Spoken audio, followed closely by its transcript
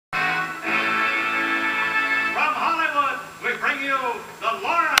bring you the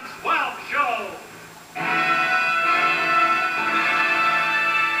Lawrence Welk Show.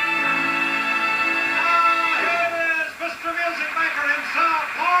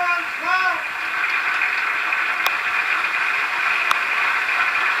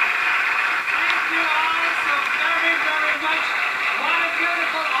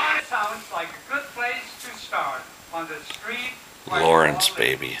 Like a good place to start on the street. Lawrence,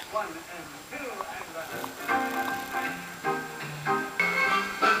 baby.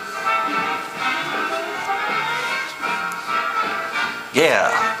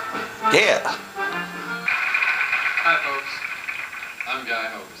 Yeah. Hi folks, I'm Guy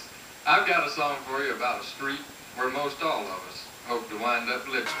Hovis. I've got a song for you about a street where most all of us hope to wind up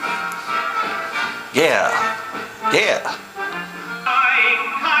living. Yeah.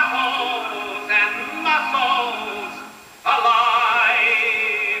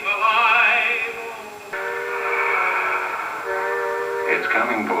 It's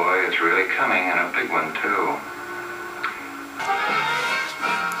coming, boy. It's really coming, and a big one, too.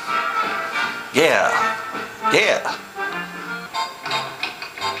 Yeah.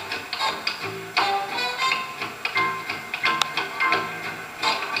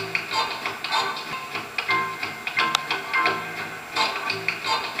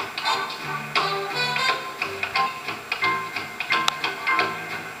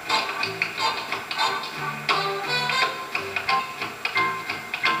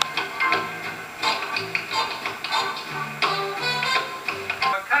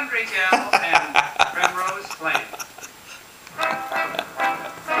 Country Gal and Primrose Flame.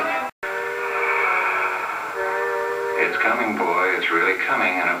 It's coming, boy. It's really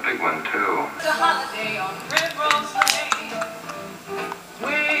coming, and a big one, too. It's a holiday on Primrose Lane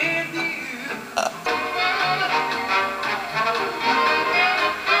with you.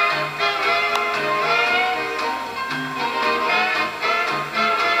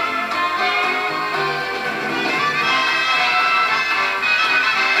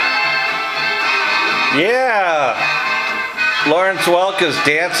 Yeah. Lawrence Welk is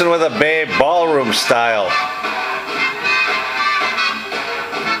dancing with a babe, ballroom style.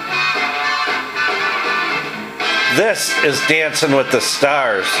 This is Dancing with the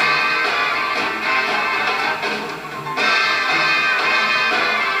Stars.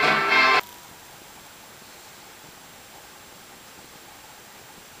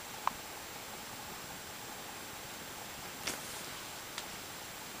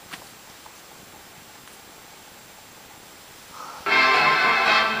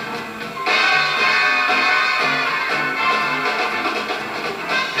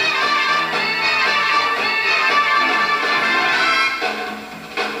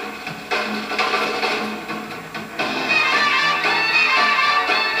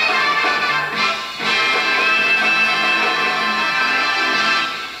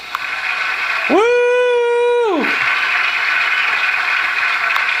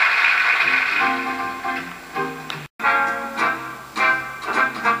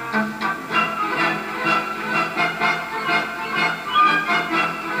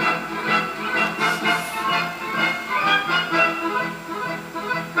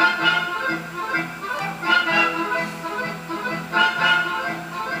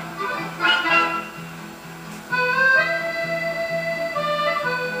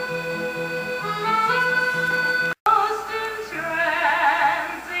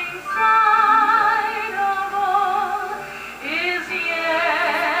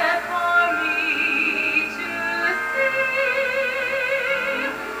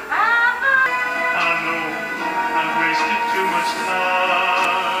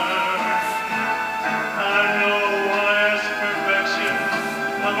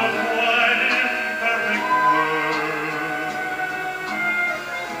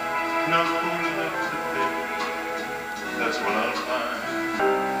 That's what I'll find.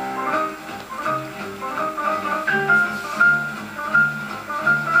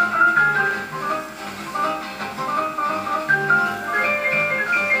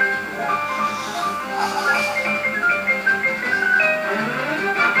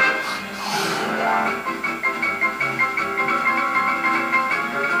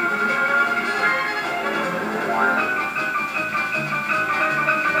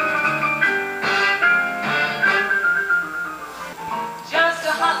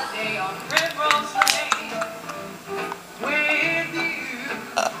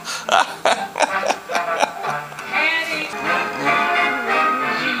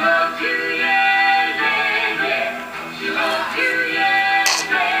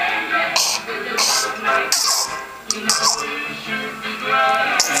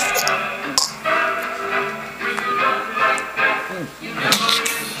 With the love like that.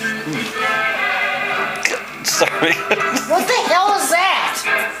 What the hell is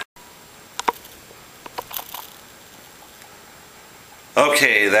that?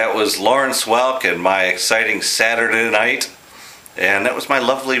 Okay, that was Lawrence Welk and my exciting Saturday night. And that was my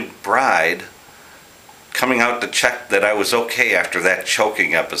lovely bride coming out to check that I was okay after that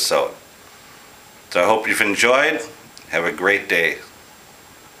choking episode. So I hope you've enjoyed. Have a great day.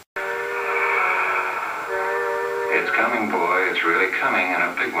 It's coming, boy. It's really coming, and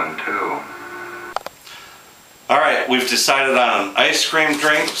a big one, too. Alright, we've decided on an ice cream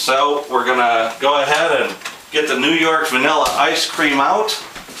drink, so we're gonna go ahead and get the New York vanilla ice cream out,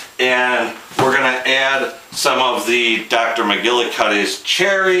 and we're gonna add some of the Dr. McGillicuddy's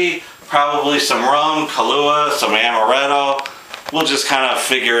cherry, probably some rum, Kahlua, some amaretto. We'll just kind of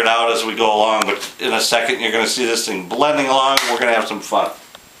figure it out as we go along, but in a second you're gonna see this thing blending along. We're gonna have some fun.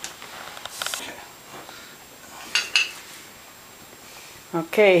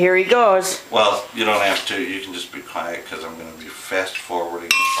 Okay, here he goes. Well, you don't have to. You can just be quiet because I'm going to be fast forwarding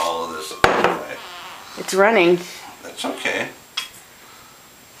all of this anyway. It's running. That's okay.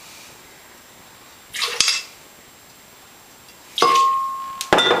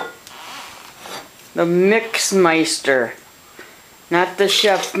 The MixMeister. Not the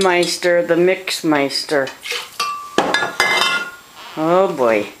Chefmeister, the MixMeister. Oh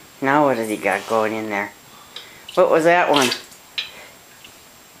boy. Now what has he got going in there? What was that one?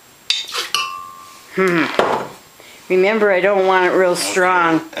 Remember, I don't want it real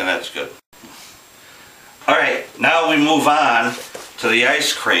strong. And that's good. Alright, now we move on to the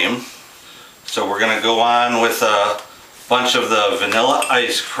ice cream. So we're going to go on with a bunch of the vanilla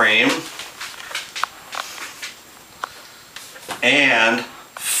ice cream. And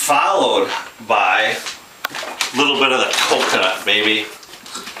followed by a little bit of the coconut, baby.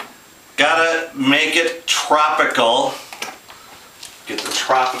 Gotta make it tropical. Get the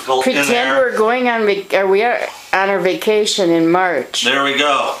tropical in there. Pretend we're going on, we are on our vacation in March. There we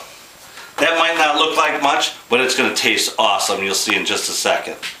go. That might not look like much, but it's going to taste awesome. You'll see in just a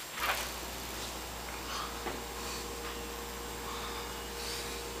second.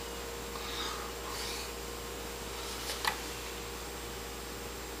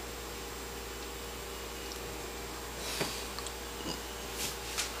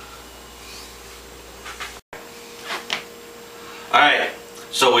 Alright,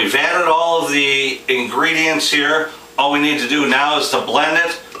 so we've added all of the ingredients here. All we need to do now is to blend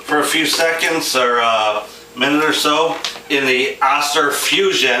it for a few seconds or a minute or so in the Oster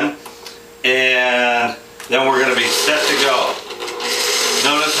Fusion, and then we're going to be set to go.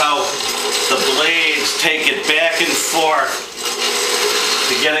 Notice how the blades take it back and forth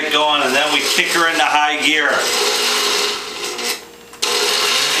to get it going, and then we kick her into high gear.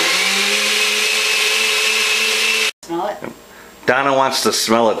 Smell it? Donna wants to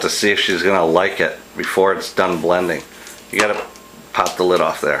smell it to see if she's going to like it before it's done blending. You got to pop the lid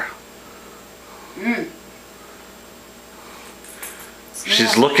off there.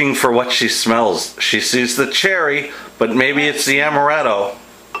 She's looking for what she smells. She sees the cherry, but maybe it's the amaretto.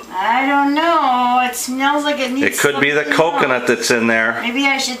 I don't know. It smells like it needs It could be the coconut that's in there. Maybe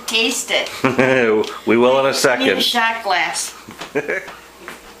I should taste it. We will in a I need a second. shot glass.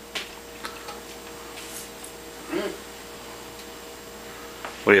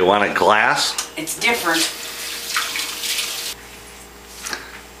 What do you want, a glass? It's different.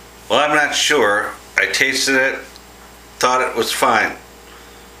 Well, I'm not sure. I tasted it, thought it was fine.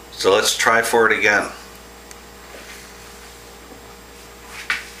 So let's try for it again.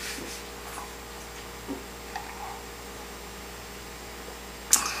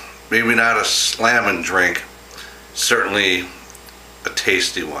 Maybe not a slamming drink, certainly a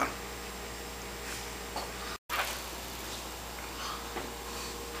tasty one.